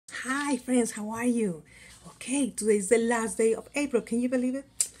Hi friends, how are you? Okay, today is the last day of April. Can you believe it?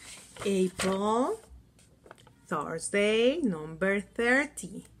 April, Thursday, number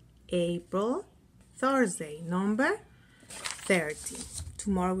 30. April, Thursday, number 30.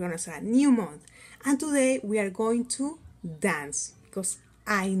 Tomorrow we're gonna start a new month. And today we are going to dance because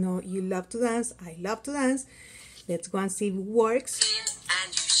I know you love to dance. I love to dance. Let's go and see if it works.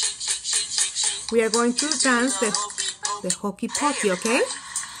 We are going to dance the hokey pokey, okay?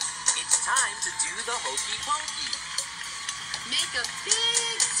 It's time to do the hokey pokey. Make a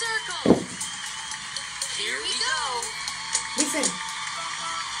big circle. Here we go. Listen.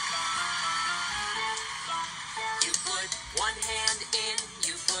 You put one hand in,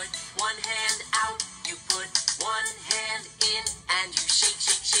 you put one hand out, you put one hand in, and you shake,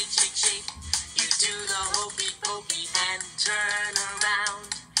 shake, shake, shake, shake. You do the hokey pokey and turn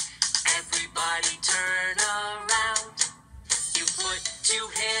around. Everybody turn around. You put two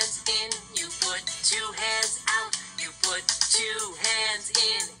hands in, you put two hands out, you put two hands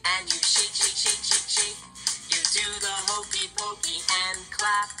in, and you shake, shake, shake, shake, shake. You do the hokey pokey and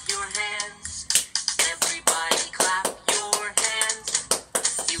clap your hands. Everybody clap your hands.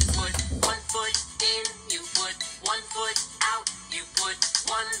 You put one foot in, you put one foot out, you put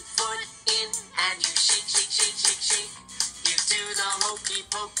one foot in, and you shake, shake, shake, shake, shake. You do the hokey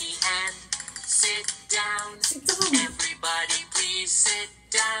pokey and sit down. Sit down. Everybody please sit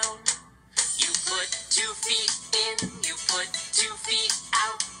down. You put 2 feet in, you put 2 feet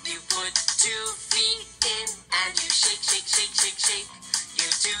out, you put 2 feet in, and you shake, shake, shake, shake, shake. You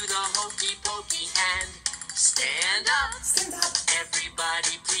do the hokey pokey and stand up. Stand up.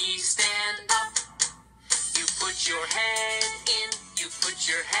 Everybody please stand up. You put your head in, you put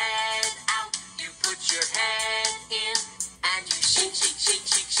your head out, you put your head in, and you shake, shake, shake,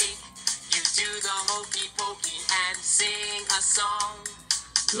 shake, shake. You do the hokey pokey and sing a song.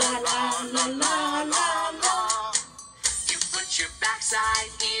 La la la la la la. You put your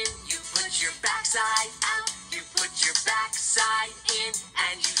backside in, you put your backside out, you put your backside in,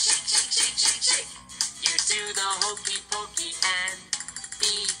 and you shake, shake, shake, shake, shake. You do the hokey pokey and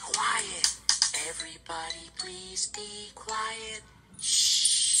be quiet. Everybody please be quiet.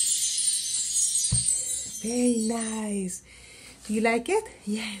 Very nice. Do you like it?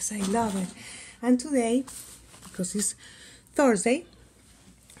 Yes, I love it. And today, because it's Thursday,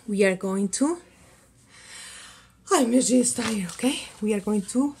 we are going to, I'm just tired, okay? We are going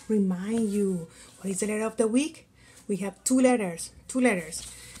to remind you, what is the letter of the week? We have two letters.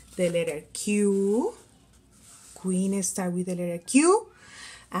 The letter Q, Queen start with the letter Q,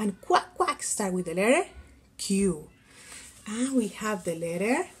 and Quack Quack start with the letter Q. And we have the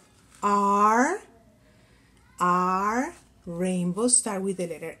letter R, Rainbow start with the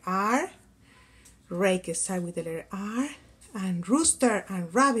letter R, Rake start with the letter R, and Rooster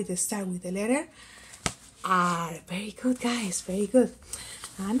and Rabbit start with the letter R. Very good, guys, very good.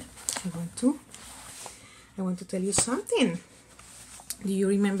 And I want to tell you something. Do you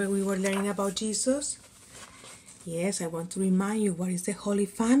remember we were learning about Jesus? Yes, I want to remind you, what is the Holy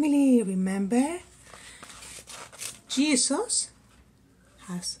Family? Remember? Jesus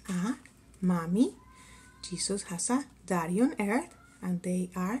has a mommy. Jesus has a daddy on earth, and they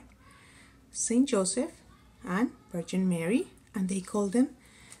are Saint Joseph and Virgin Mary, and they call them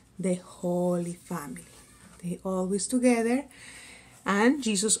the Holy Family. They always together, and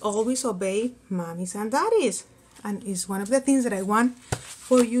Jesus always obey mommies and daddies. And it's one of the things that I want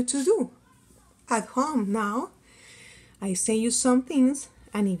for you to do at home now. I say you some things,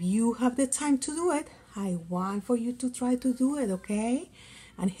 and if you have the time to do it, I want for you to try to do it, okay?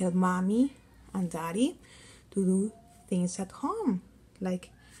 And help mommy and daddy to do things at home,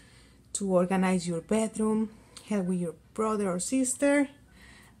 like to organize your bedroom, help with your brother or sister,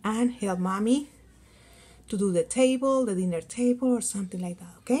 and help mommy to do the table, the dinner table, or something like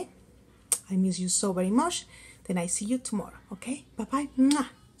that, okay? I miss you so very much. Then I see you tomorrow, okay? Bye-bye.